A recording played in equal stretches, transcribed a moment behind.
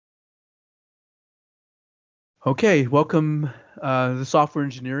Okay, welcome to the software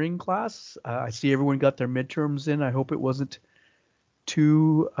engineering class. I see everyone got their midterms in. I hope it wasn't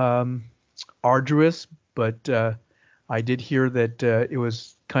too arduous, but I did hear that it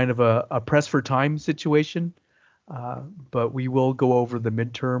was kind of a press for time situation. But we will go over the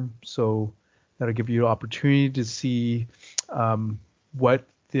midterm, so that'll give you an opportunity to see what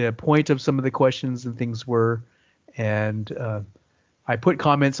the point of some of the questions and things were. And I put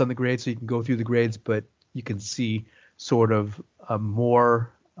comments on the grades so you can go through the grades, but you can see sort of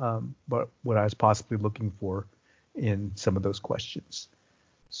more what I was possibly looking for in some of those questions.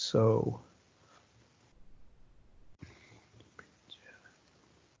 So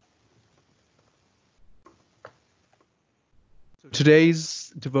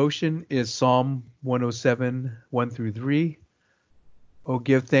today's devotion is Psalm 107, 1 through 3. Oh,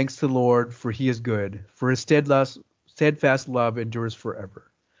 give thanks to the Lord, for he is good, for his steadfast love endures forever.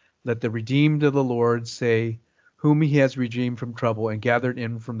 Let the redeemed of the Lord say, whom he has redeemed from trouble and gathered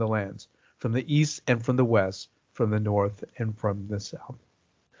in from the lands, from the east and from the west, from the north and from the south.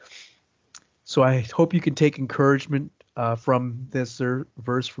 So I hope you can take encouragement from this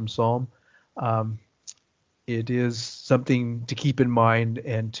verse from Psalm. It is something to keep in mind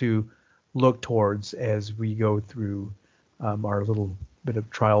and to look towards as we go through our little bit of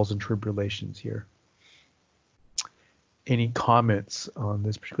trials and tribulations here. Any comments on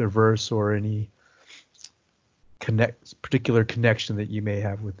this particular verse or any particular connection that you may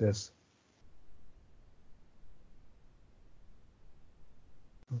have with this?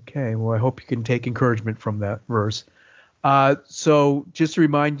 Okay, well, I hope you can take encouragement from that verse. So just to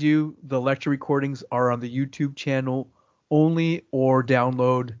remind you, the lecture recordings are on the YouTube channel only, or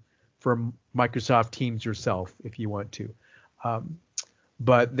download from Microsoft Teams yourself if you want to.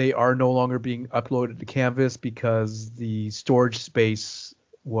 But they are no longer being uploaded to Canvas because the storage space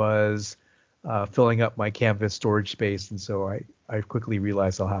was filling up my Canvas storage space, and so I quickly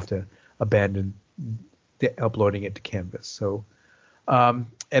realized I'll have to abandon uploading it to Canvas. So, and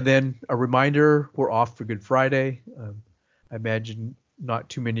then a reminder, we're off for Good Friday. I imagine not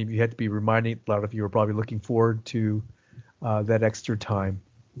too many of you had to be reminding. A lot of you are probably looking forward to that extra time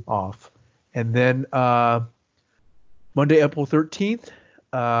off. And then Monday, April 13th,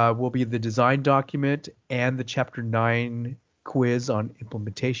 will be the design document and the Chapter 9 quiz on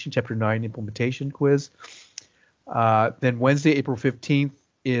implementation, Chapter 9 implementation quiz. Then Wednesday, April 15th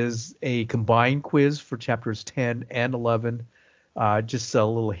is a combined quiz for Chapters 10 and 11. Just a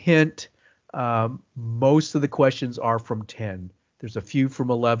little hint, most of the questions are from 10. There's a few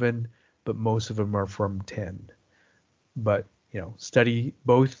from 11, but most of them are from 10. But, study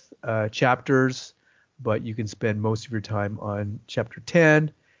both chapters, but you can spend most of your time on Chapter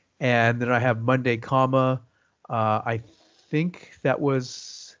 10. And then I have Monday, comma. I think that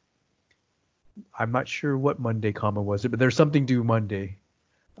was, I'm not sure what Monday, comma was it, but there's something due Monday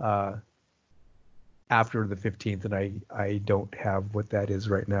after the 15th, and I don't have what that is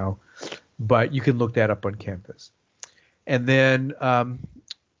right now, but you can look that up on Canvas. And then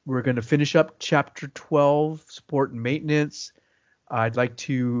we're going to finish up Chapter 12, support and maintenance. I'd like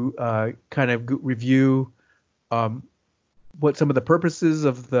to kind of review what some of the purposes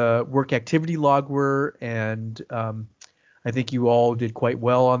of the work activity log were, and I think you all did quite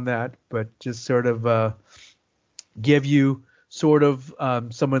well on that, but just sort of give you sort of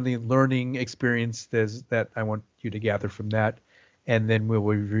some of the learning experiences that I want you to gather from that, and then we'll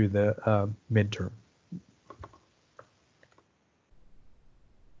review the midterm.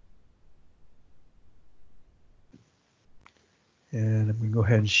 And I'm going to go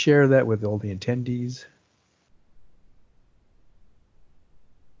ahead and share that with all the attendees.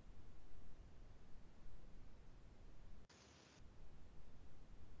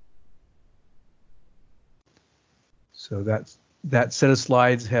 So that set of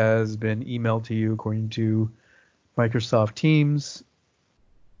slides has been emailed to you according to Microsoft Teams.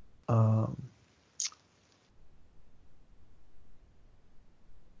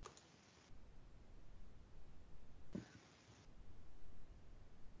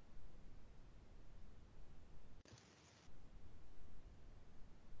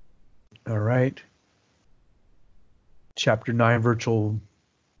 All right. Chapter 9 virtual.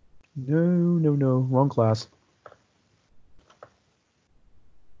 No, wrong class.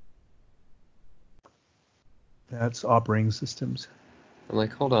 That's operating systems. I'm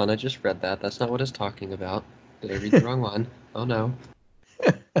like, hold on, I just read that. That's not what it's talking about. Did I read the wrong one? Oh no.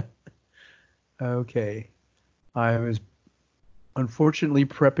 Okay. I was unfortunately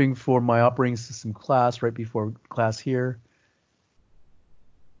prepping for my operating system class right before class here.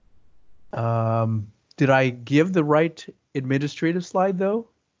 Did I give the right administrative slide though?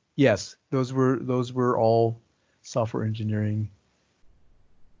 Yes, those were all software engineering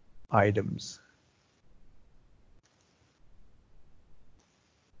items.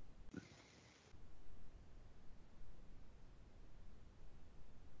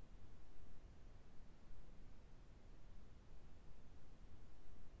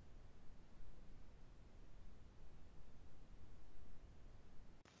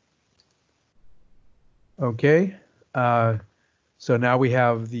 Okay, so now we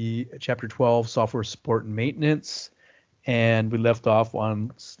have the chapter 12, software support and maintenance, and we left off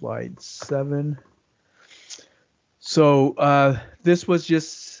on slide 7. So this was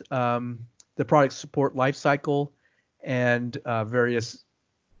just the product support lifecycle and various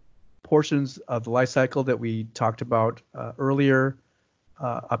portions of the lifecycle that we talked about earlier,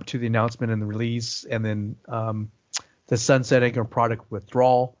 up to the announcement and the release, and then the sunsetting or product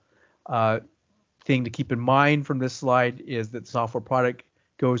withdrawal. Thing to keep in mind from this slide is that the software product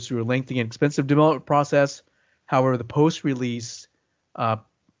goes through a lengthy and expensive development process. However, the post-release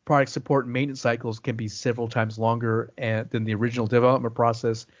product support and maintenance cycles can be several times longer than the original development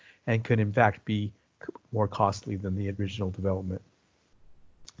process, and could in fact be more costly than the original development.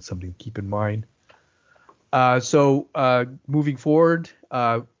 Something to keep in mind. So moving forward,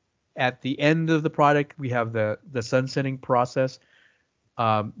 at the end of the product, we have the sunsetting process,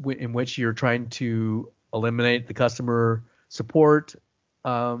 in which you're trying to eliminate the customer support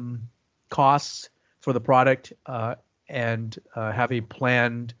costs for the product, and have a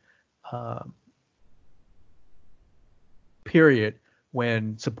planned period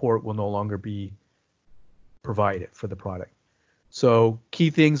when support will no longer be provided for the product. So key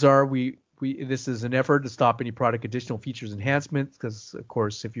things are this is an effort to stop any product additional features enhancements, because of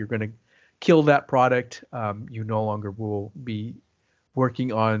course if you're going to kill that product, you no longer will be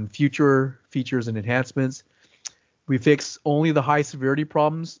working on future features and enhancements. We fix only the high severity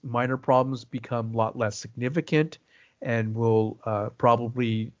problems. Minor problems become a lot less significant and will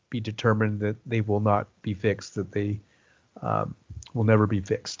probably be determined that they will not be fixed, that they will never be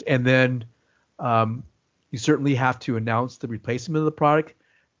fixed. And then you certainly have to announce the replacement of the product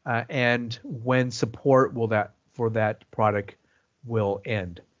and when support for that product will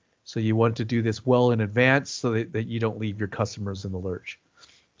end. So you want to do this well in advance so that you don't leave your customers in the lurch.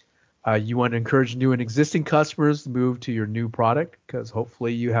 You want to encourage new and existing customers to move to your new product, because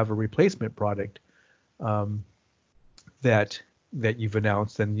hopefully you have a replacement product that you've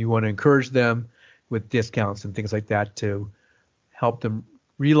announced, and you want to encourage them with discounts and things like that to help them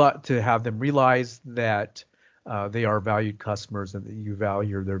have them realize that they are valued customers and that you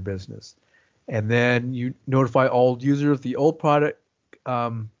value their business. And then you notify all users of the old product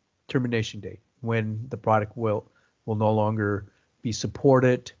termination date, when the product will no longer be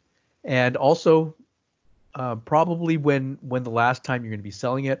supported, and also probably when the last time you're going to be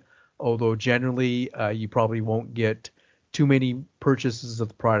selling it, although generally you probably won't get too many purchases of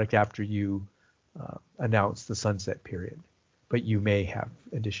the product after you announce the sunset period, but you may have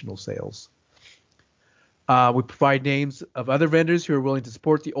additional sales. We provide names of other vendors who are willing to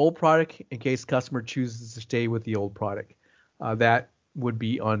support the old product in case the customer chooses to stay with the old product. That would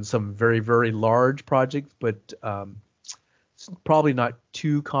be on some very, very large projects, but it's probably not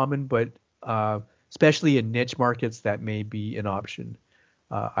too common, but especially in niche markets, that may be an option.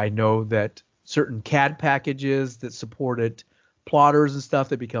 I know that certain CAD packages that supported plotters and stuff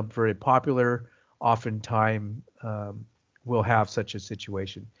that become very popular, oftentimes will have such a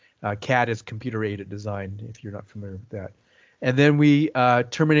situation. CAD is computer-aided design, if you're not familiar with that. And then we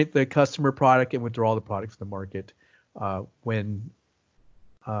terminate the customer product and withdraw the product from the market when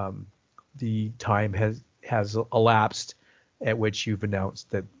the time has elapsed at which you've announced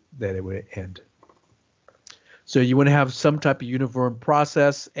that it would end. So you want to have some type of uniform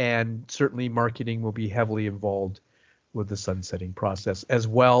process, and certainly marketing will be heavily involved with the sunsetting process, as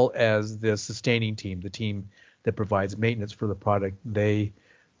well as the sustaining team, the team that provides maintenance for the product. They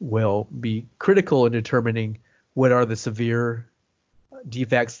will be critical in determining what are the severe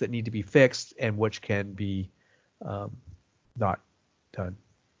defects that need to be fixed and which can be not done.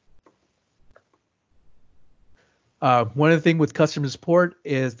 One of the things with customer support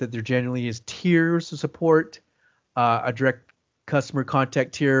is that there generally is tiers of support. A direct customer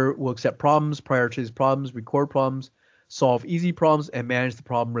contact tier will accept problems, prioritize problems, record problems, solve easy problems, and manage the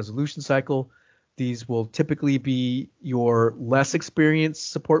problem resolution cycle. These will typically be your less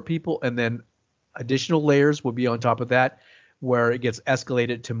experienced support people, and then additional layers will be on top of that, where it gets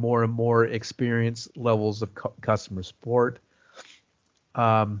escalated to more and more experienced levels of customer support.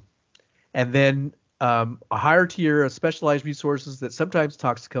 And then a higher tier of specialized resources that sometimes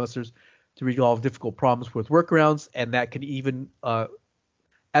talks to customers to resolve difficult problems with workarounds, and that can even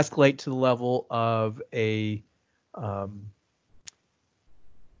escalate to the level of a um,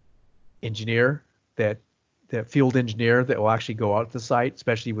 engineer, that field engineer that will actually go out to the site,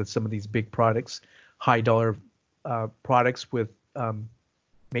 especially with some of these big products, high dollar products with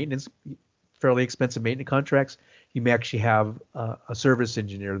maintenance, fairly expensive maintenance contracts. You may actually have a service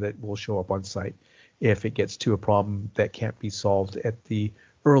engineer that will show up on site if it gets to a problem that can't be solved at the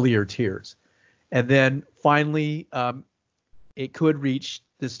earlier tiers. And then finally, it could reach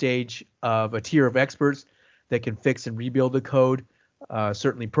the stage of a tier of experts that can fix and rebuild the code.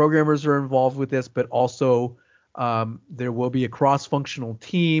 Certainly programmers are involved with this, but also there will be a cross-functional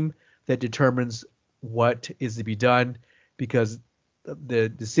team that determines what is to be done, because the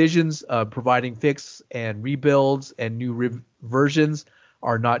decisions of providing fix and rebuilds and new versions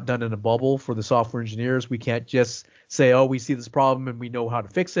are not done in a bubble for the software engineers. We can't just say, oh, we see this problem and we know how to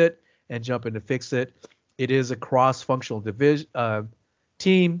fix it and jump in to fix it. It is a cross-functional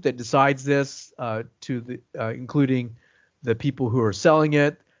team that decides this, including the people who are selling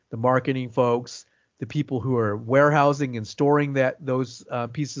it, the marketing folks, the people who are warehousing and storing those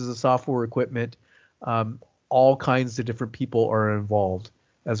pieces of software equipment. All kinds of different people are involved,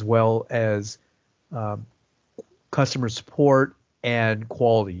 as well as customer support and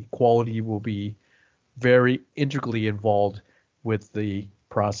quality. Quality will be very integrally involved with the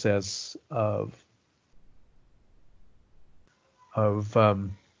process of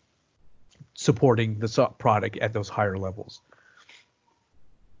supporting the product at those higher levels.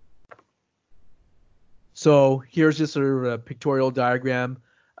 So here's just a pictorial diagram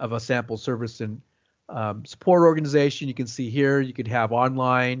of a sample service and support organization. You can see here, you could have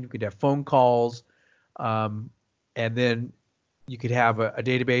online, you could have phone calls, and then you could have a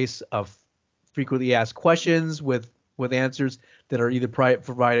database of frequently asked questions with answers that are either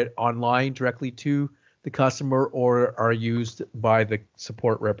provided online directly to the customer or are used by the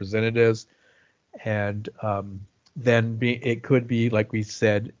support representatives. And then it could be, like we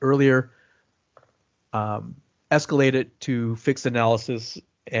said earlier, escalated to fixed analysis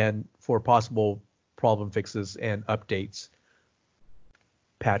and for possible problem fixes and updates,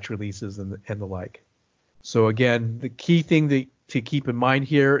 patch releases, and the like. So again, the key thing to keep in mind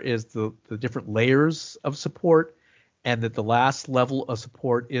here is the different layers of support, and that the last level of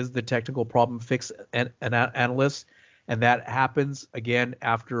support is the technical problem fix and analyst, and that happens again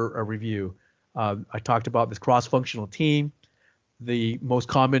after a review. I talked about this cross-functional team. The most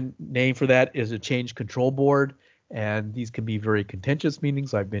common name for that is a change control board, and these can be very contentious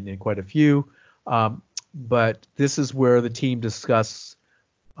meetings. I've been in quite a few, but this is where the team discuss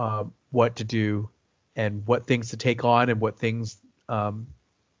what to do and what things to take on and what things are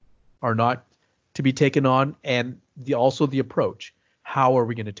not to be taken on, and also the approach. How are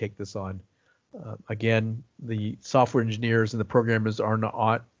we going to take this on? Again, the software engineers and the programmers are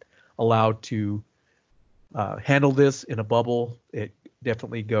not allowed to handle this in a bubble. It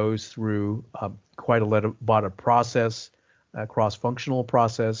definitely goes through quite a lot of process, cross-functional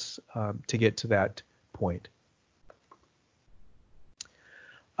process to get to that point.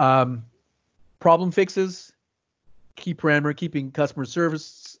 Problem fixes. Key parameter keeping customer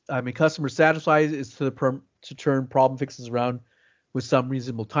satisfied is to turn problem fixes around with some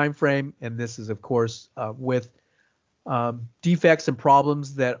reasonable time frame, and this is of course with defects and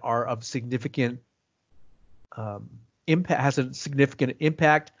problems that are of significant impact, has a significant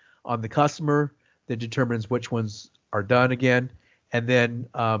impact on the customer that determines which ones are done again, and then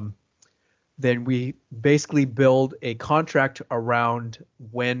we basically build a contract around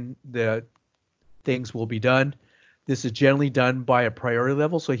when the things will be done. This is generally done by a priority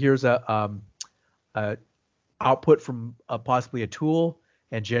level. So here's a output from possibly a tool,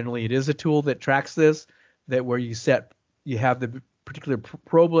 and generally it is a tool that tracks this, that where you have the particular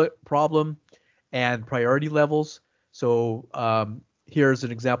problem and priority levels. So here's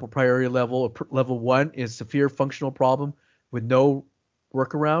an example priority level. Level 1 is severe functional problem with no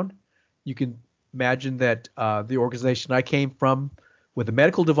workaround. You can imagine that the organization I came from with a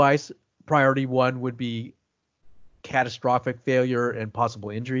medical device, priority 1 would be catastrophic failure and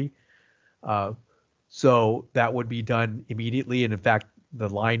possible injury. So that would be done immediately, and in fact, the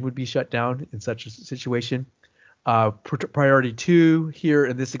line would be shut down in such a situation. Priority 2 here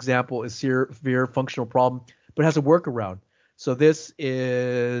in this example is severe functional problem, but has a workaround. So this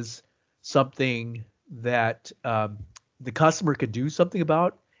is something that the customer could do something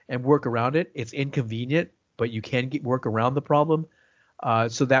about and work around it. It's inconvenient, but you can work around the problem.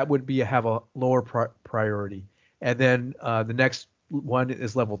 So that would have a lower priority. And then the next one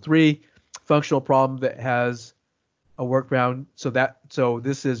is level 3, functional problem that has a workaround. So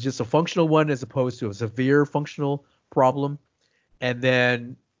this is just a functional one as opposed to a severe functional problem. And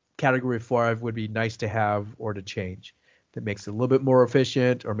then category 5 would be nice to have or to change. That makes it a little bit more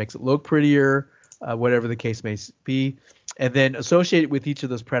efficient or makes it look prettier, whatever the case may be. And then associated with each of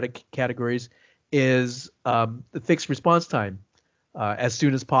those product categories is the fixed response time, as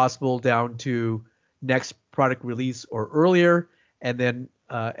soon as possible down to next product release or earlier. And then,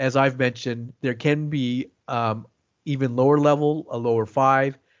 as I've mentioned, there can be even lower level, a lower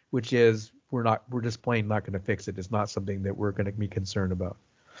 5, which is we're just plain not going to fix it. It's not something that we're going to be concerned about.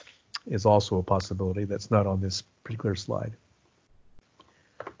 Is also a possibility that's not on this particular slide.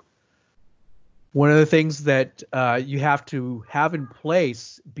 One of the things that you have to have in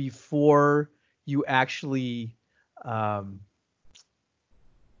place before you actually I'm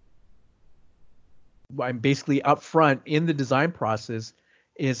basically upfront in the design process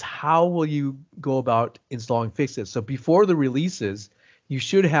is how will you go about installing fixes. So before the releases, you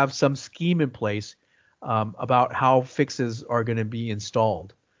should have some scheme in place about how fixes are going to be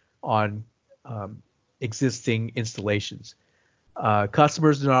installed on existing installations.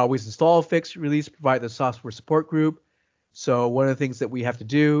 Customers do not always install a fix release, provide the software support group. So one of the things that we have to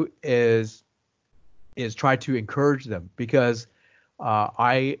do is try to encourage them, because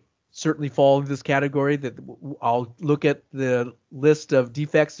I certainly fall into this category that I'll look at the list of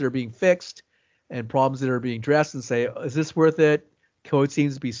defects that are being fixed and problems that are being addressed and say, is this worth it? Code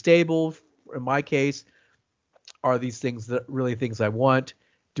seems to be stable. In my case, are these things that really things I want?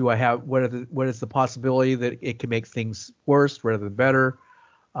 Do I have what is the possibility that it can make things worse rather than better?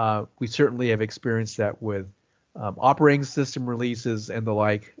 We certainly have experienced that with operating system releases and the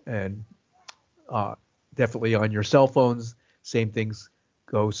like, and definitely on your cell phones, same things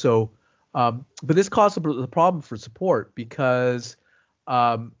go. So, but this causes a problem for support, because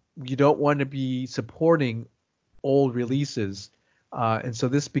you don't want to be supporting old releases, and so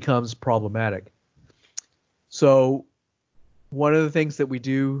this becomes problematic. So one of the things that we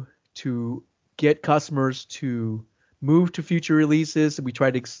do to get customers to move to future releases, we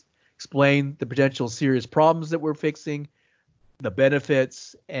try to explain the potential serious problems that we're fixing, the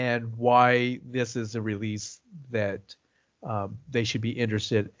benefits, and why this is a release that they should be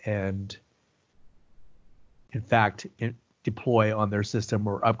interested and, in fact, deploy on their system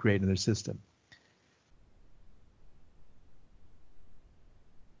or upgrade in their system.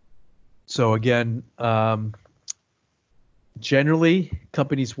 So again, generally,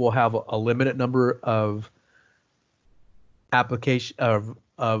 companies will have a limited number of application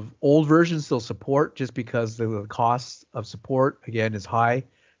of old versions they'll support, just because the cost of support again is high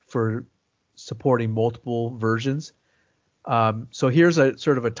for supporting multiple versions. So here's a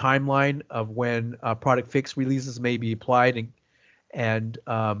sort of a timeline of when product fix releases may be applied, and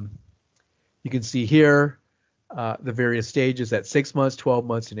you can see here the various stages at 6 months, 12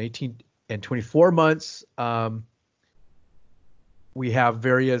 months, and 18 and 24 months. We have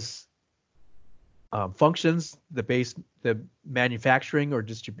various functions, the manufacturing or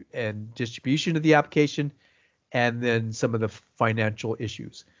distribution of the application, and then some of the financial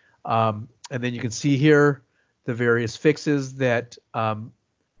issues. And then you can see here the various fixes that come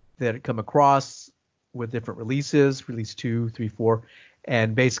across with different releases, release 2, 3, 4,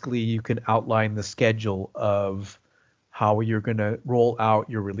 and basically you can outline the schedule of how you're going to roll out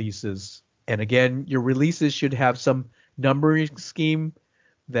your releases. And again, your releases should have some numbering scheme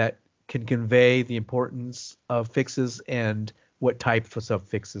that can convey the importance of fixes and what types of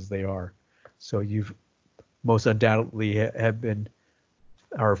fixes they are. So you've most undoubtedly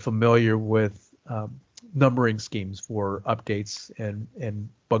are familiar with numbering schemes for updates and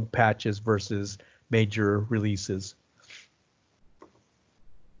bug patches versus major releases.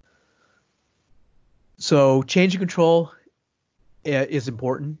 So change control is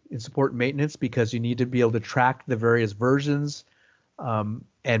important in support and maintenance, because you need to be able to track the various versions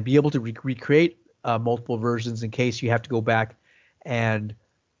and be able to recreate multiple versions in case you have to go back and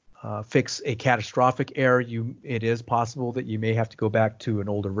fix a catastrophic error. It is possible that you may have to go back to an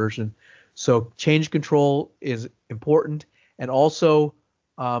older version. So change control is important, and also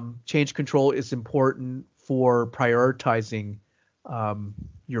change control is important for prioritizing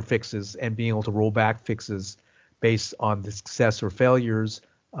your fixes and being able to roll back fixes based on the success or failures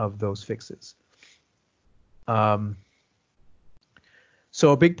of those fixes. So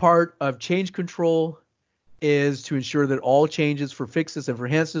a big part of change control is to ensure that all changes for fixes and for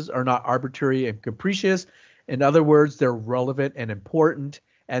enhancements are not arbitrary and capricious. In other words, they're relevant and important,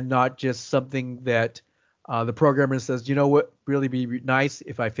 and not just something that the programmer says, you know what, really be nice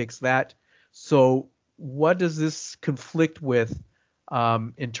if I fix that. So what does this conflict with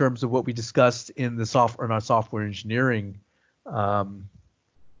in terms of what we discussed in the software engineering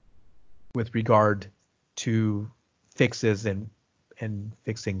with regard to fixes and and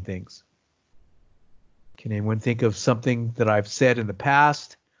fixing things. Can anyone think of something that I've said in the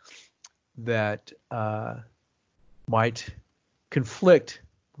past that might conflict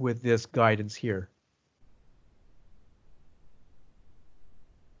with this guidance here?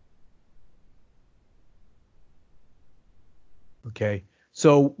 Okay,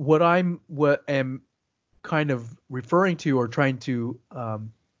 so what am kind of referring to or trying to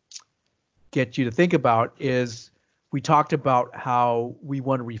get you to think about is we talked about how we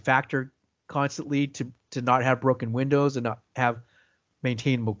want to refactor constantly to not have broken windows and not have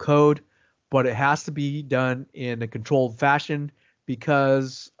maintainable code, but it has to be done in a controlled fashion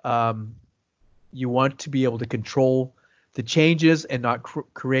because you want to be able to control the changes and not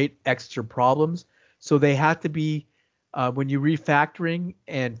create extra problems. So they have to be, when you're refactoring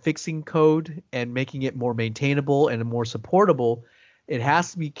and fixing code and making it more maintainable and more supportable, it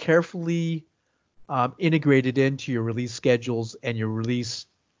has to be carefully integrated into your release schedules and your release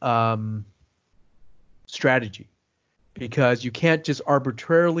strategy, because you can't just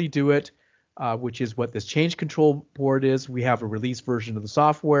arbitrarily do it, which is what this change control board is. We have a release version of the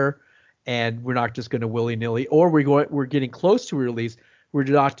software, and we're not just going to willy-nilly, or we're getting close to a release. We're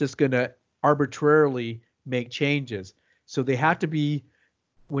not just going to arbitrarily make changes. So they have to be,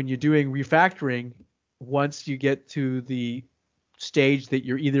 when you're doing refactoring, once you get to the stage that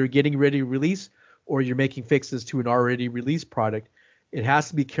you're either getting ready to release or you're making fixes to an already released product, it has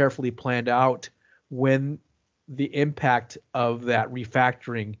to be carefully planned out when the impact of that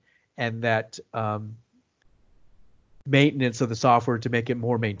refactoring and that maintenance of the software to make it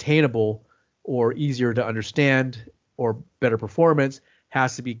more maintainable or easier to understand or better performance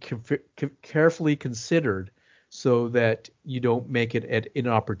has to be carefully considered, so that you don't make it at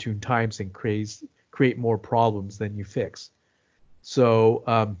inopportune times and create more problems than you fix.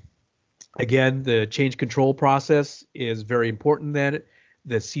 So again, the change control process is very important. Then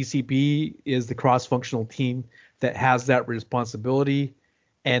the CCB is the cross-functional team that has that responsibility,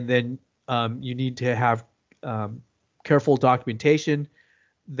 and then you need to have careful documentation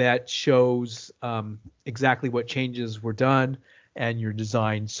that shows exactly what changes were done and your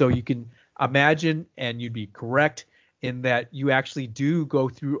design. So you can imagine, and you'd be correct in that you actually do go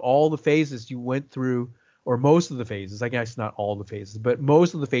through all the phases you went through, or most of the phases, I guess not all the phases, but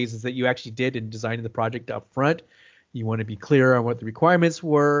most of the phases that you actually did in designing the project up front. You want to be clear on what the requirements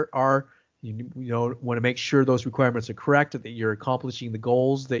are. You want to make sure those requirements are correct, that you're accomplishing the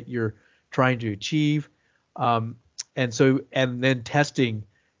goals that you're trying to achieve. And then testing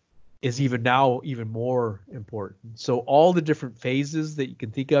is even more important. So all the different phases that you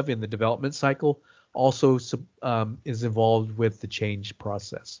can think of in the development cycle also is involved with the change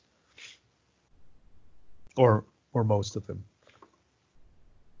process, or most of them.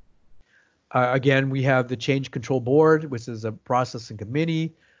 Again, we have the change control board, which is a processing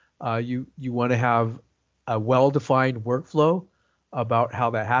committee. You want to have a well-defined workflow about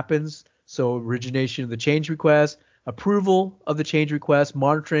how that happens. So origination of the change request, approval of the change request,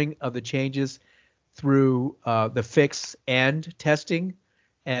 monitoring of the changes through the fix and testing,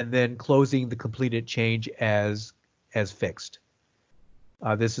 and then closing the completed change as fixed.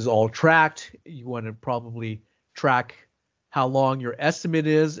 This is all tracked. You want to probably track how long your estimate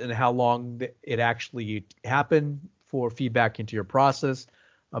is and how long it actually happened for feedback into your process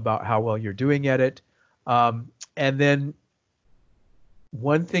about how well you're doing at it. And then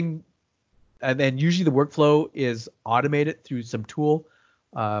usually the workflow is automated through some tool.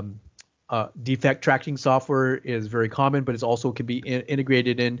 Defect tracking software is very common, but it also can be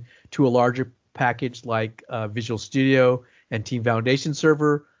integrated into a larger package like Visual Studio and Team Foundation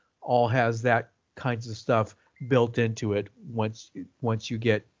Server. All has that kinds of stuff built into it once you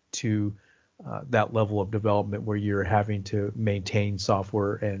get to that level of development where you're having to maintain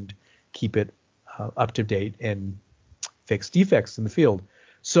software and keep it up to date and fix defects in the field.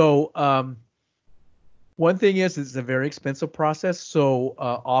 So one thing is, it's a very expensive process. So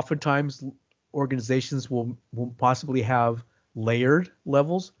oftentimes organizations will possibly have layered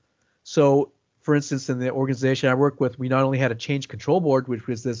levels. So for instance, in the organization I work with, we not only had a change control board, which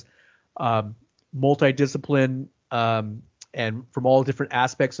was this multidiscipline and from all different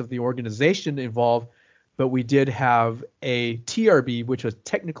aspects of the organization involved, but we did have a TRB, which was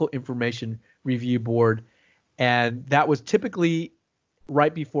Technical Information Review Board, and that was typically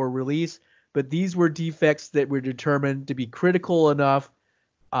right before release, but these were defects that were determined to be critical enough,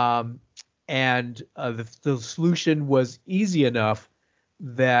 and the solution was easy enough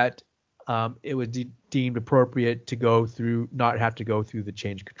that it was deemed appropriate to not have to go through the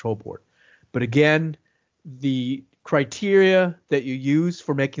change control board. But again, the criteria that you use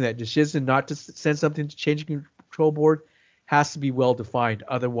for making that decision not to send something to change control board has to be well defined.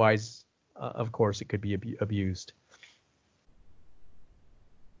 Otherwise, of course, it could be abused.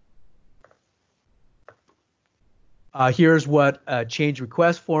 Here's what a change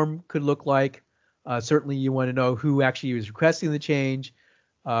request form could look like. Certainly you want to know who actually is requesting the change.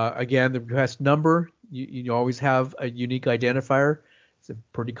 Again, the request number, you always have a unique identifier. It's a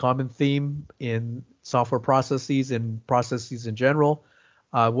pretty common theme in software processes and processes in general.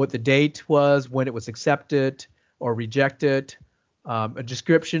 What the date was, when it was accepted or rejected, a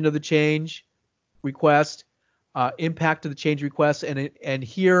description of the change request, impact of the change request, and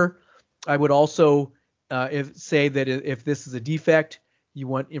here I would also say that if this is a defect, you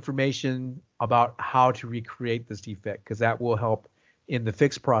want information about how to recreate this defect, because that will help in the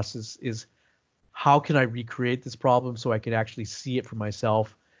fix process. Is how can I recreate this problem so I can actually see it for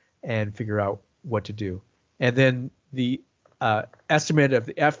myself and figure out what to do. And then the estimate of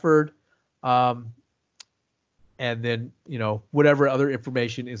the effort, and then whatever other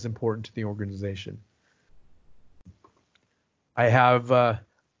information is important to the organization. I have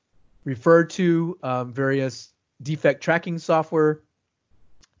referred to various defect tracking software.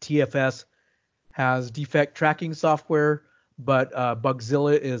 TFS has defect tracking software, but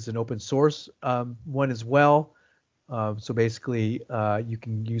Bugzilla is an open source one as well. So basically, you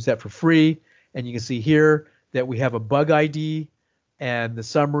can use that for free. And you can see here that we have a bug ID and the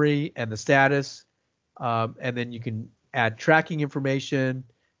summary and the status. And then you can add tracking information.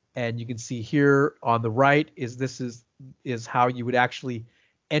 And you can see here on the right is how you would actually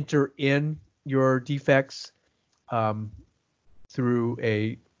enter in your defects through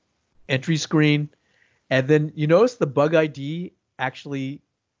a entry screen. And then you notice the bug ID actually,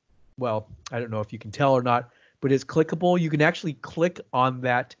 well, I don't know if you can tell or not, but it's clickable. You can actually click on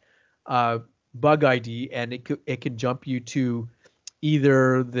that bug ID and it can jump you to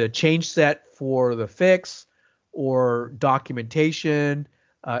either the change set for the fix or documentation,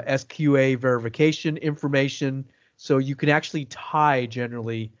 SQA verification information. So you can actually tie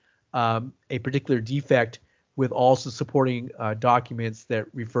generally a particular defect with also supporting documents that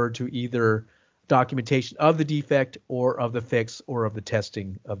refer to either documentation of the defect or of the fix or of the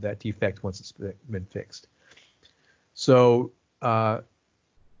testing of that defect once it's been fixed. So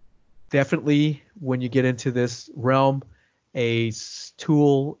definitely when you get into this realm, a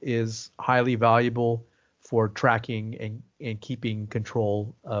tool is highly valuable for tracking and keeping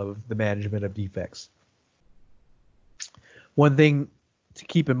control of the management of defects. One thing to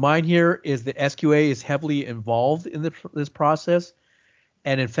keep in mind here is that SQA is heavily involved in this process.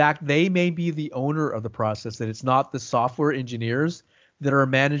 And in fact, they may be the owner of the process, that it's not the software engineers that are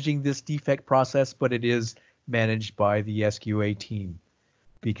managing this defect process, but it is managed by the SQA team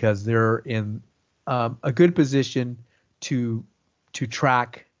because they're in a good position to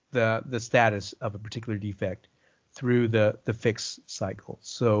track the status of a particular defect through the fix cycle.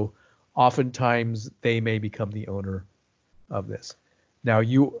 So oftentimes they may become the owner of this. Now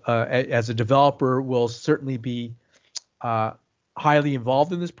you, as a developer, will certainly be highly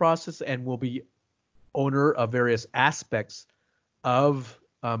involved in this process and will be owner of various aspects of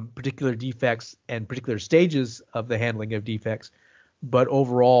particular defects and particular stages of the handling of defects. But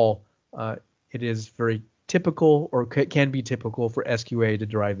overall, it is very typical, or can be typical, for SQA to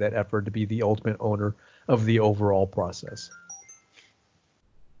drive that effort to be the ultimate owner of the overall process.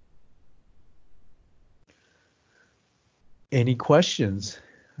 Any questions?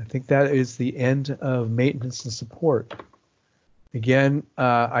 I think that is the end of maintenance and support. Again,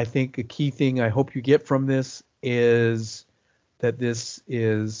 I think a key thing I hope you get from this is that this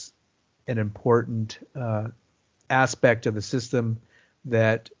is an important aspect of the system,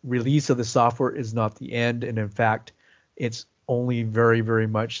 that release of the software is not the end, and in fact, it's only very, very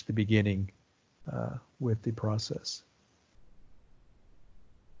much the beginning with the process.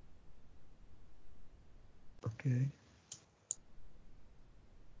 Okay.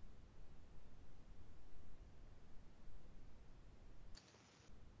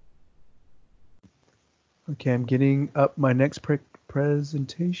 Okay, I'm getting up my next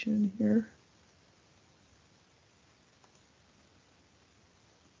presentation here.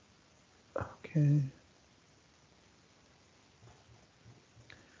 Okay.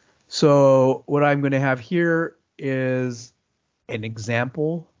 So what I'm going to have here is an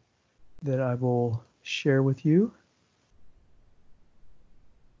example that I will share with you.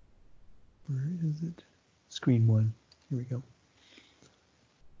 Where is it? Screen one. Here we go.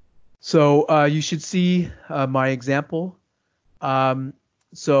 So you should see my example.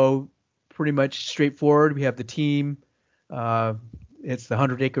 So pretty much straightforward. We have the team. It's the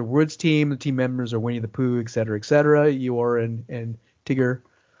 100 Acre Woods team. The team members are Winnie the Pooh, et cetera, Eeyore and Tigger.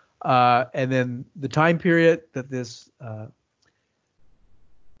 And then the time period that this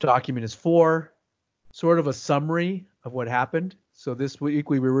document is for, sort of a summary of what happened. So this week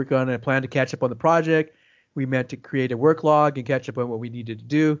we were working on a plan to catch up on the project. We meant to create a work log and catch up on what we needed to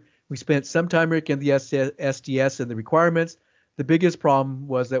do. We spent some time working on the SDS and the requirements. The biggest problem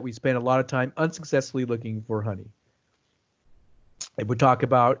was that we spent a lot of time unsuccessfully looking for honey. It would talk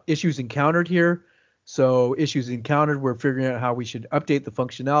about issues encountered here. So issues encountered, we're figuring out how we should update the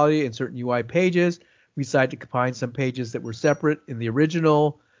functionality in certain UI pages. We decided to combine some pages that were separate in the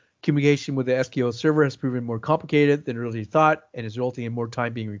original. Communication with the SQL server has proven more complicated than originally thought and is resulting in more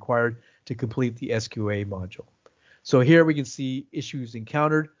time being required to complete the SQA module. So here we can see issues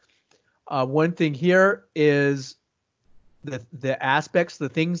encountered. One thing here is the aspects, the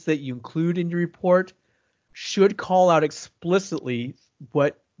things that you include in your report should call out explicitly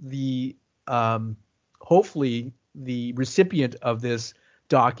what the hopefully the recipient of this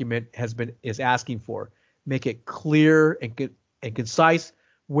document is asking for. Make it clear and concise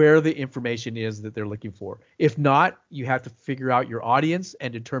where the information is that they're looking for. If not, you have to figure out your audience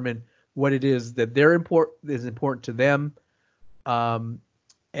and determine what it is that is important to them,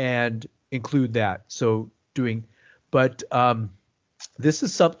 and include that. So this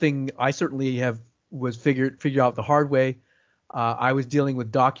is something I certainly was figured out the hard way. I was dealing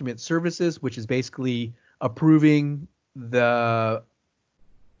with document services, which is basically approving the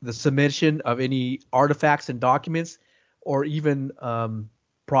submission of any artifacts and documents, or even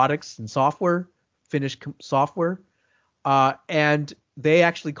products and software, finished software. And they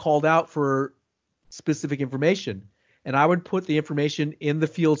actually called out for specific information. And I would put the information in the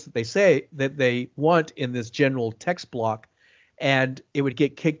fields that they say that they want in this general text block, and it would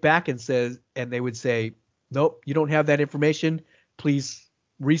get kicked back and they would say, nope, you don't have that information. Please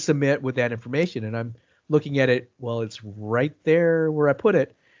resubmit with that information. And I'm looking at it, well, it's right there where I put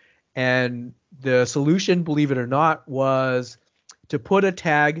it. And the solution, believe it or not, was to put a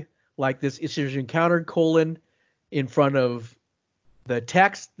tag like this issues encountered : in front of the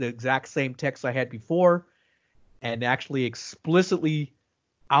text, the exact same text I had before, and actually explicitly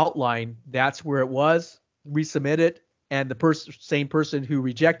outline that's where it was, resubmit it, and the same person who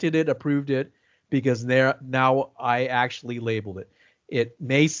rejected it approved it, because now I actually labeled it. It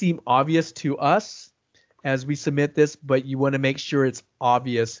may seem obvious to us as we submit this, but you want to make sure it's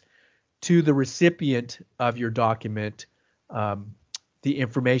obvious to the recipient of your document. The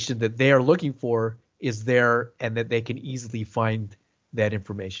information that they are looking for is there, and that they can easily find that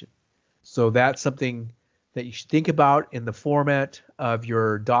information. So that's something that you should think about in the format of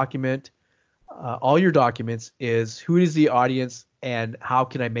your document. All your documents is who is the audience, and how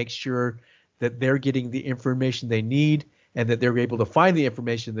can I make sure that they're getting the information they need, and that they're able to find the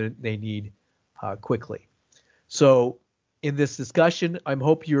information that they need quickly. So in this discussion, I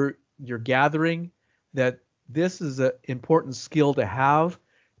hope you're gathering that this is an important skill to have,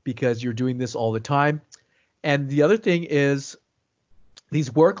 because you're doing this all the time. And the other thing is,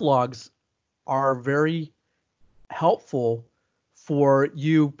 these work logs are very helpful for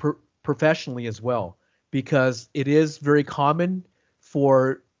you professionally as well, because it is very common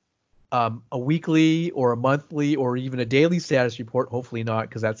for a weekly or a monthly or even a daily status report, hopefully not,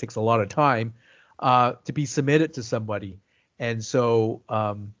 because that takes a lot of time, to be submitted to somebody. And so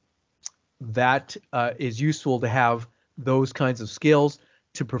that is useful to have those kinds of skills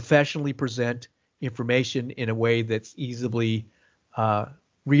to professionally present information in a way that's easily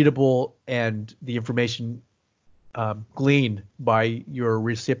readable, and the information gleaned by your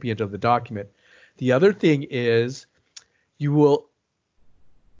recipient of the document. The other thing is, you will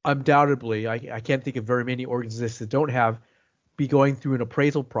undoubtedly, I can't think of very many organizations that don't be going through an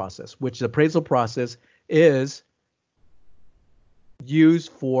appraisal process, which the appraisal process is used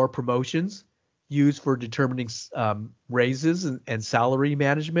for promotions, used for determining raises and salary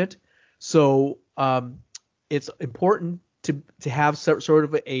management. So it's important to have sort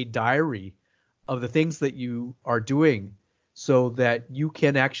of a diary of the things that you are doing, so that you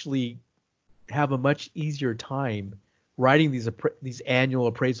can actually have a much easier time writing these annual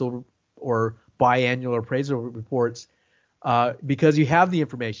appraisal or biannual appraisal reports, because you have the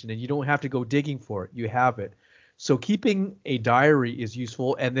information and you don't have to go digging for it. You have it. So keeping a diary is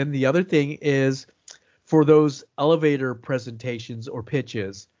useful. And then the other thing is, for those elevator presentations or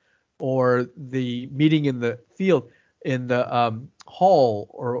pitches, or the meeting in the field, in the hall,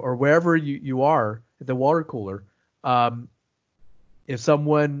 or wherever you are at the water cooler, if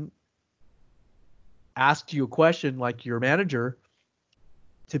someone asks you a question, like your manager,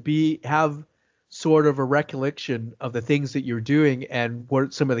 to have sort of a recollection of the things that you're doing and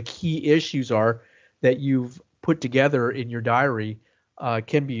what some of the key issues are that you've put together in your diary,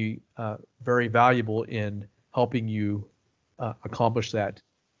 can be very valuable in helping you accomplish that.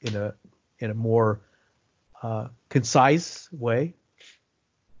 in a more concise way,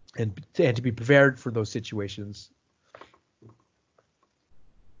 and to be prepared for those situations.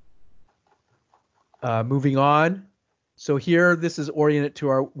 Moving on. So here, this is oriented to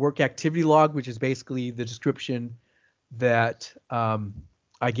our work activity log, which is basically the description that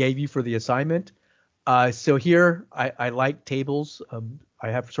I gave you for the assignment. So here, I like tables. I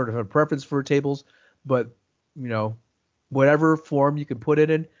have sort of a preference for tables, but you know, whatever form you can put it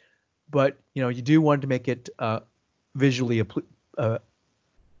in. But you know, you do want to make it visually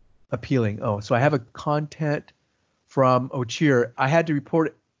appealing. Oh, so I have a content from Ochir. I had to report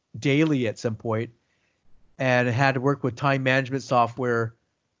it daily at some point, and I had to work with time management software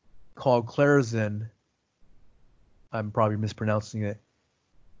called Clarizen. I'm probably mispronouncing it.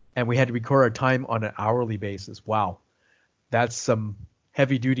 And we had to record our time on an hourly basis. Wow. That's some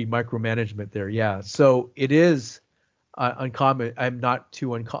heavy duty micromanagement there. Yeah. So it is uncommon. I'm not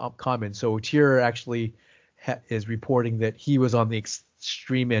too uncommon. So Ochir actually is reporting that he was on the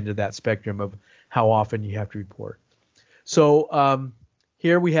extreme end of that spectrum of how often you have to report. So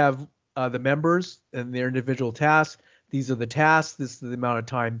here we have the members and their individual tasks. These are the tasks. This is the amount of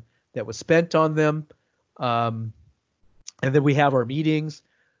time that was spent on them. And then we have our meetings,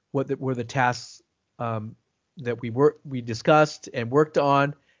 what were the tasks that we discussed and worked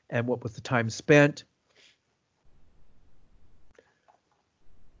on, and what was the time spent.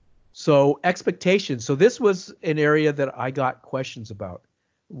 So expectations. So this was an area that I got questions about.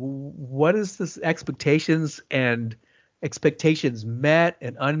 What is this expectations, and expectations met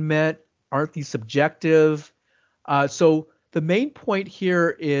and unmet? Aren't these subjective? So the main point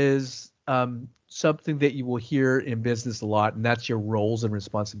here is something that you will hear in business a lot, and that's your roles and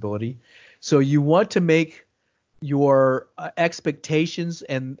responsibility. So you want to make your expectations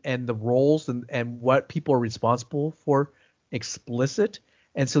and the roles and what people are responsible for explicit.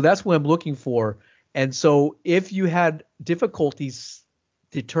 And so that's what I'm looking for. And so if you had difficulties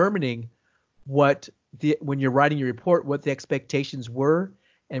determining when you're writing your report, what the expectations were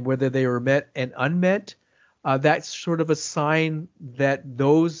and whether they were met and unmet, that's sort of a sign that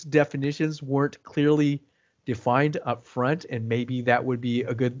those definitions weren't clearly defined up front, and maybe that would be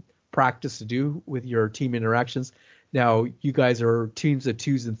a good practice to do with your team interactions. Now, you guys are teams of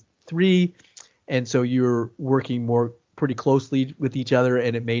 2s and 3, and so you're working pretty closely with each other,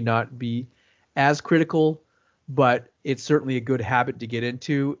 and it may not be as critical, but it's certainly a good habit to get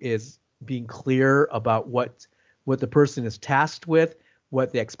into, is being clear about what the person is tasked with,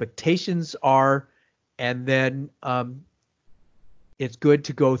 what the expectations are, and then it's good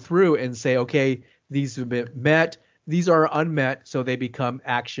to go through and say, okay, these have been met, these are unmet, so they become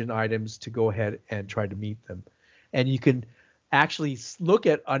action items to go ahead and try to meet them. And you can actually look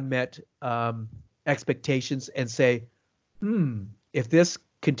at unmet expectations and say, if this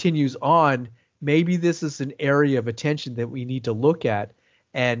continues on, maybe this is an area of attention that we need to look at,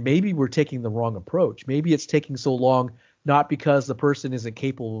 and maybe we're taking the wrong approach. Maybe it's taking so long, not because the person isn't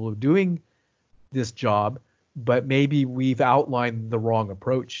capable of doing this job, but maybe we've outlined the wrong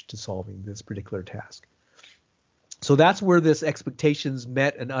approach to solving this particular task. So that's where this expectations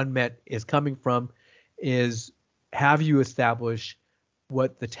met and unmet is coming from, is have you establish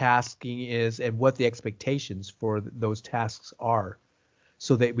what the tasking is and what the expectations for those tasks are,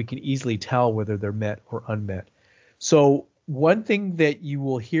 so that we can easily tell whether they're met or unmet. So one thing that you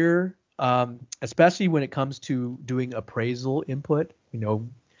will hear, especially when it comes to doing appraisal input,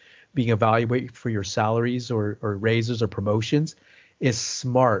 being evaluated for your salaries or raises or promotions, is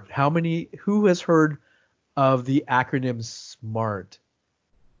SMART. Who has heard of the acronym SMART?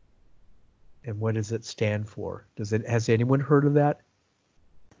 And what does it stand for? Has anyone heard of that?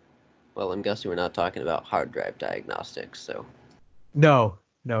 Well, I'm guessing we're not talking about hard drive diagnostics, so. No,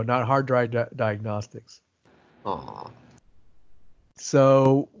 not hard drive diagnostics. Aw.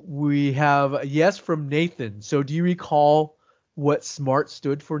 So we have a yes from Nathan. So do you recall what SMART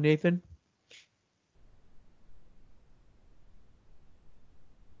stood for, Nathan?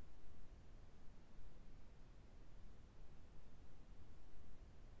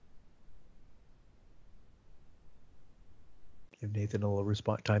 Give Nathan a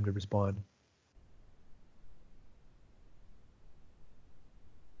little time to respond.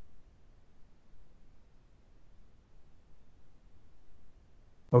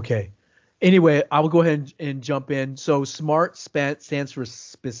 Okay. Anyway, I will go ahead and jump in. So SMART stands for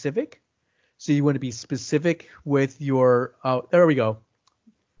specific. So you want to be specific with your, there we go.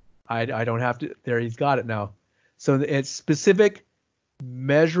 I don't have to, there, he's got it now. So it's specific,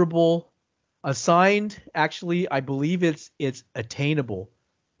 measurable, assigned. Actually, I believe it's attainable.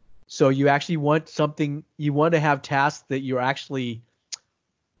 So you actually want something, you want to have tasks that you're actually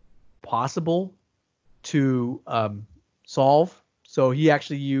possible to solve. So he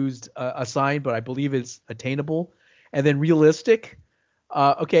actually used a sign, but I believe it's attainable. And then realistic.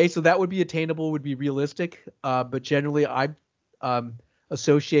 Okay, so that would be attainable, would be realistic. But generally, I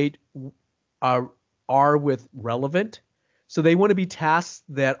associate R with relevant. So they want to be tasks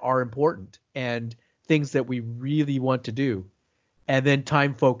that are important and things that we really want to do. And then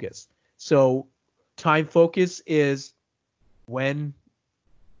time focus. So time focus is, when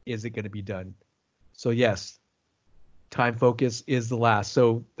is it going to be done? So yes, time focus is the last.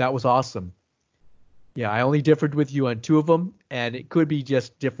 So that was awesome. Yeah, I only differed with you on 2 of them, and it could be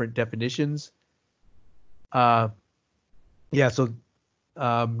just different definitions. Yeah, so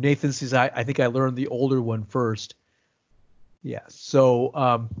Nathan says, I think I learned the older one first. Yeah,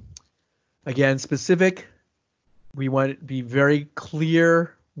 so again, specific, we want to be very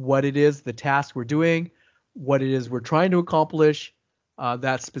clear what it is, the task we're doing, what it is we're trying to accomplish.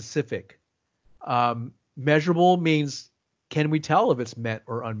 That's specific. Measurable means, can we tell if it's met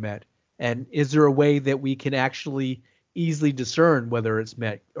or unmet? And is there a way that we can actually easily discern whether it's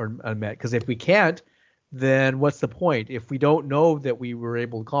met or unmet? Because if we can't, then what's the point? If we don't know that we were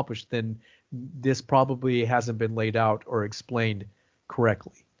able to accomplish, then this probably hasn't been laid out or explained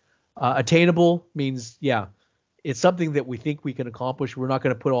correctly. Attainable means, yeah, it's something that we think we can accomplish. We're not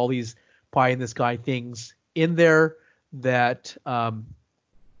going to put all these pie in the sky things in there that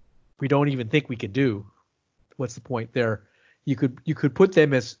we don't even think we could do. What's the point there? You could put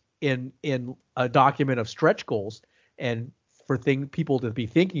them as in a document of stretch goals, and for people to be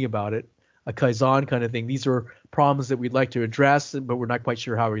thinking about it, a Kaizen kind of thing. These are problems that we'd like to address, but we're not quite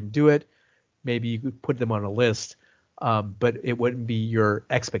sure how we're going to do it. Maybe you could put them on a list, but it wouldn't be your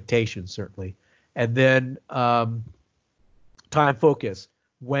expectation, certainly. And then time focus.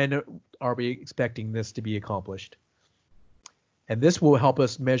 When are we expecting this to be accomplished? And this will help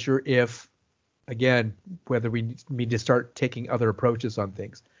us measure if, again, whether we need to start taking other approaches on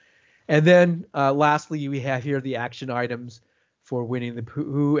things. And then lastly, we have here the action items for Winnie the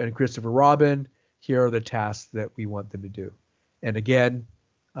Pooh and Christopher Robin. Here are the tasks that we want them to do. And again,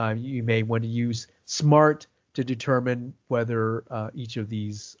 you may want to use SMART to determine whether each of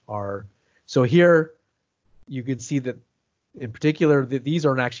these are. So here you can see that in particular that these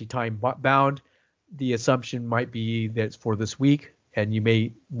aren't actually time bound. The assumption might be that it's for this week, and you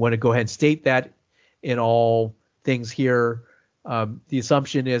may want to go ahead and state that in all things here. The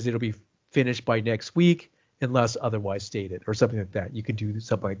assumption is it'll be finished by next week unless otherwise stated, or something like that. You could do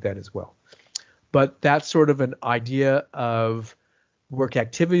something like that as well. But that's sort of an idea of work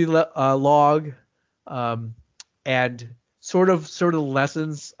activity log, and sort of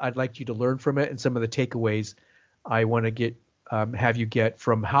lessons I'd like you to learn from it, and some of the takeaways I want to get have you get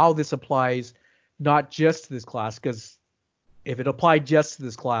from how this applies, not just to this class, because if it applied just to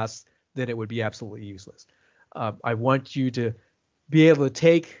this class, then it would be absolutely useless. I want you to be able to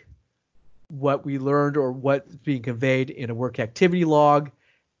take what we learned or what's being conveyed in a work activity log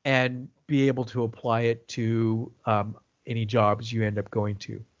and be able to apply it to any jobs you end up going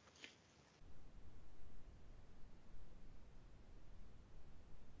to.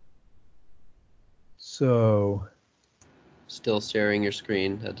 So, Still sharing your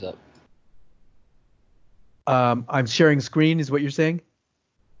screen, heads up. I'm sharing screen is what you're saying?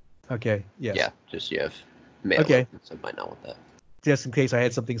 Okay, yes. Yeah, just you have mail. Okay. So I might not want that. Just in case I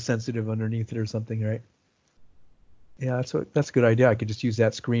had something sensitive underneath it or something, right? Yeah, that's a good idea. I could just use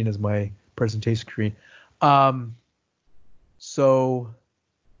that screen as my presentation screen. So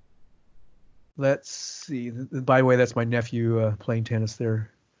let's see. By the way, that's my nephew playing tennis there.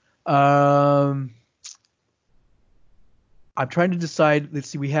 I'm trying to decide. Let's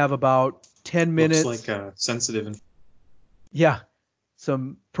see. We have about 10 minutes. Looks like sensitive. Yeah,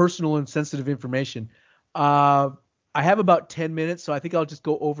 some personal and sensitive information. I have about 10 minutes, so I think I'll just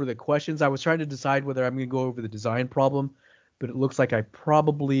go over the questions. I was trying to decide whether I'm going to go over the design problem, but it looks like I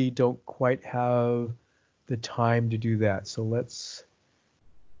probably don't quite have the time to do that. So let's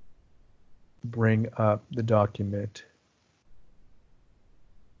bring up the document.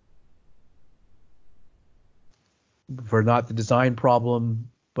 For not the design problem,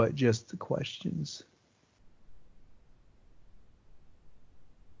 but just the questions.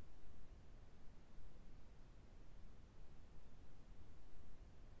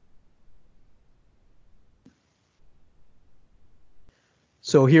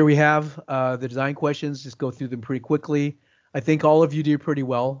 So here we have the design questions. Just go through them pretty quickly. I think all of you do pretty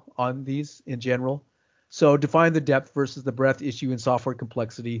well on these in general. So define the depth versus the breadth issue in software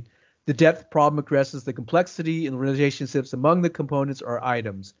complexity. The depth problem addresses the complexity in relationships among the components or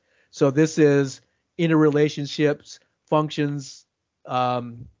items. So this is interrelationships, functions,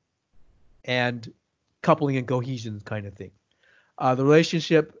 and coupling and cohesion kind of thing. The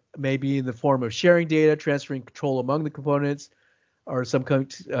relationship may be in the form of sharing data, transferring control among the components, or some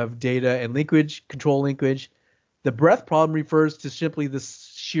kind of data and linkage, control linkage. The breadth problem refers to simply the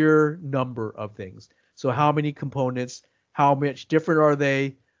sheer number of things. So how many components, how much different are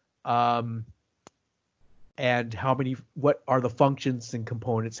they, and what are the functions and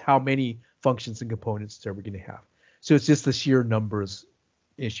components, how many functions and components are we going to have. So it's just the sheer numbers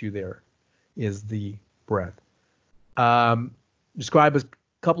issue there is the breadth. Describe a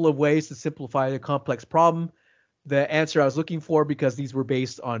couple of ways to simplify a complex problem. The answer I was looking for, because these were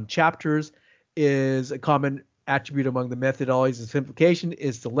based on chapters, is a common attribute among the methodologies of simplification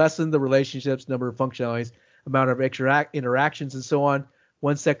is to lessen the relationships, number of functionalities, amount of interactions, and so on.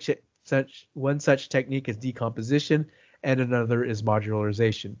 One such technique is decomposition, and another is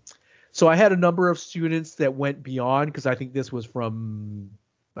modularization. So I had a number of students that went beyond, because I think this was from,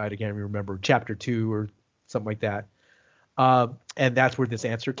 I can't even remember, chapter 2 or something like that. And that's where this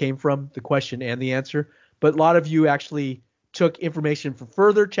answer came from, the question and the answer. But a lot of you actually took information from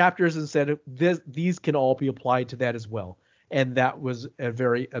further chapters and said these can all be applied to that as well. And that was a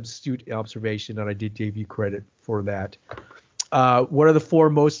very astute observation, and I did give you credit for that. What are the 4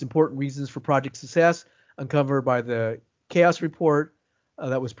 most important reasons for project success? Uncovered by the CHAOSS report.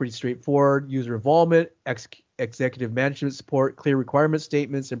 That was pretty straightforward. User involvement, executive management support, clear requirement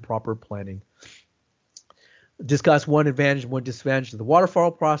statements, and proper planning. Discuss one advantage and one disadvantage of the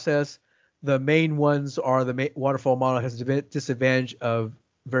waterfall process. The main ones are the waterfall model has a disadvantage of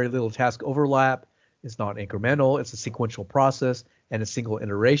very little task overlap. It's not incremental. It's a sequential process and a single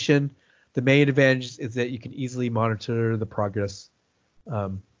iteration. The main advantage is that you can easily monitor the progress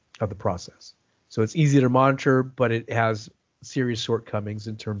of the process. So it's easy to monitor, but it has serious shortcomings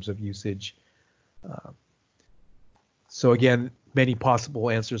in terms of usage. So again, many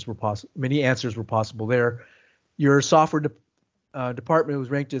answers were possible there. Your software department was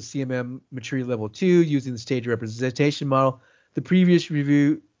ranked as CMM maturity level 2 using the stage representation model. The previous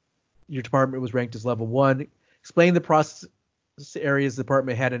review, your department was ranked as level 1. Explain the process areas the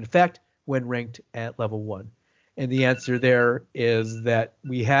department had in effect when ranked at level 1. And the answer there is that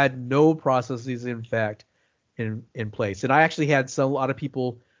we had no processes in fact in place. And I actually had a lot of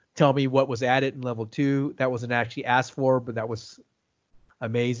people tell me what was added in level 2. That wasn't actually asked for, but that was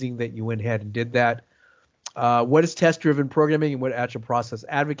amazing that you went ahead and did that. What is test-driven programming and what Agile process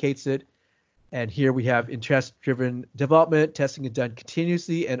advocates it? And here we have in test-driven development, testing is done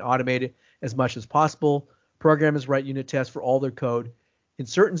continuously and automated as much as possible. Programmers write unit tests for all their code in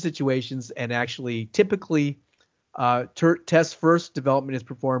certain situations, and actually typically test first development is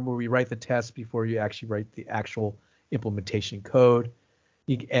performed where we write the test before you actually write the actual implementation code.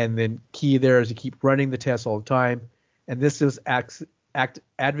 And then key there is you keep running the tests all the time. And this is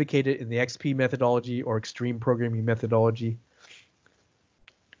advocated in the XP methodology or extreme programming methodology.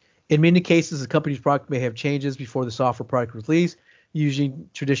 In many cases, the company's product may have changes before the software product release. Using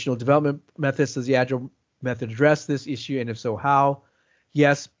traditional development methods, does the Agile method address this issue, and if so, how?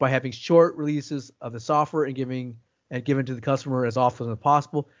 Yes, by having short releases of the software and given to the customer as often as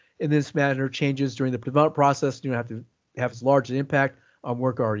possible. In this manner, changes during the development process do not have to have as large an impact on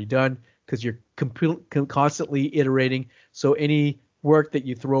work already done because you're constantly iterating. So any work that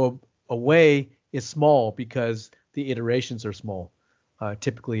you throw away is small because the iterations are small.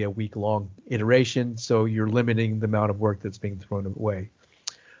 Typically a week-long iteration, so you're limiting the amount of work that's being thrown away.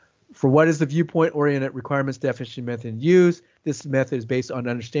 For what is the viewpoint-oriented requirements definition method used? This method is based on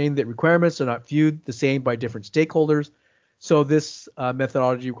understanding that requirements are not viewed the same by different stakeholders. So this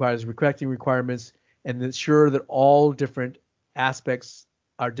methodology requires correcting requirements and ensure that all different aspects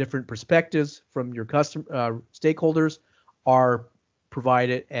are different perspectives from your stakeholders are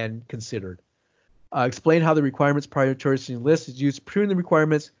provided and considered. Explain how the requirements prioritization list is used to prune the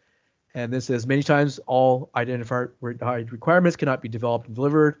requirements. And this says many times all identified requirements cannot be developed and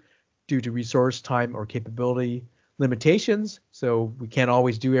delivered due to resource, time, or capability limitations. So we can't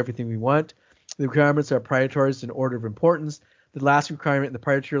always do everything we want. The requirements are prioritized in order of importance. The last requirement in the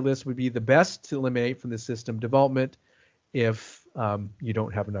priority list would be the best to eliminate from the system development if you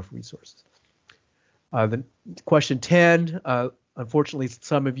don't have enough resources. The question 10, unfortunately,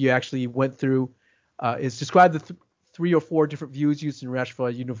 some of you actually went through is describe the 3 or 4 different views used in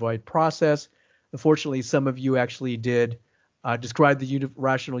rational unified process. Unfortunately, some of you actually did describe the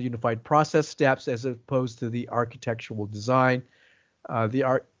rational unified process steps as opposed to the architectural design.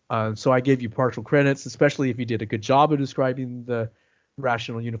 So I gave you partial credits, especially if you did a good job of describing the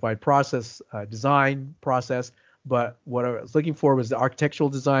rational unified process design process. But what I was looking for was the architectural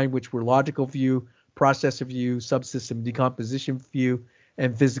design, which were logical view, processor view, subsystem decomposition view,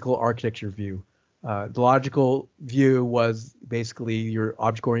 and physical architecture view. The logical view was basically your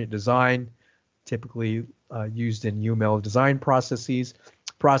object-oriented design, typically used in UML design processes.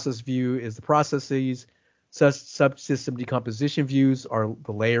 Process view is the processes. Subsystem decomposition views are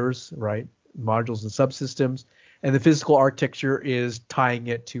the layers, right? Modules and subsystems. And the physical architecture is tying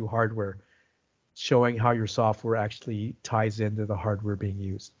it to hardware, showing how your software actually ties into the hardware being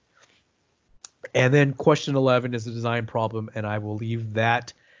used. And then question 11 is the design problem, and I will leave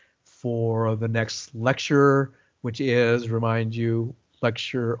that for the next lecture, which is, remind you,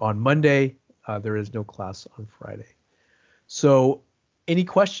 lecture on Monday. There is no class on Friday. So any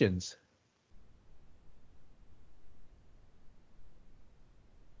questions?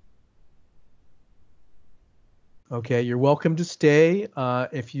 Okay, you're welcome to stay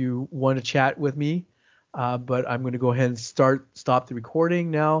if you want to chat with me, but I'm going to go ahead and stop the recording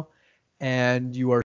now, and you are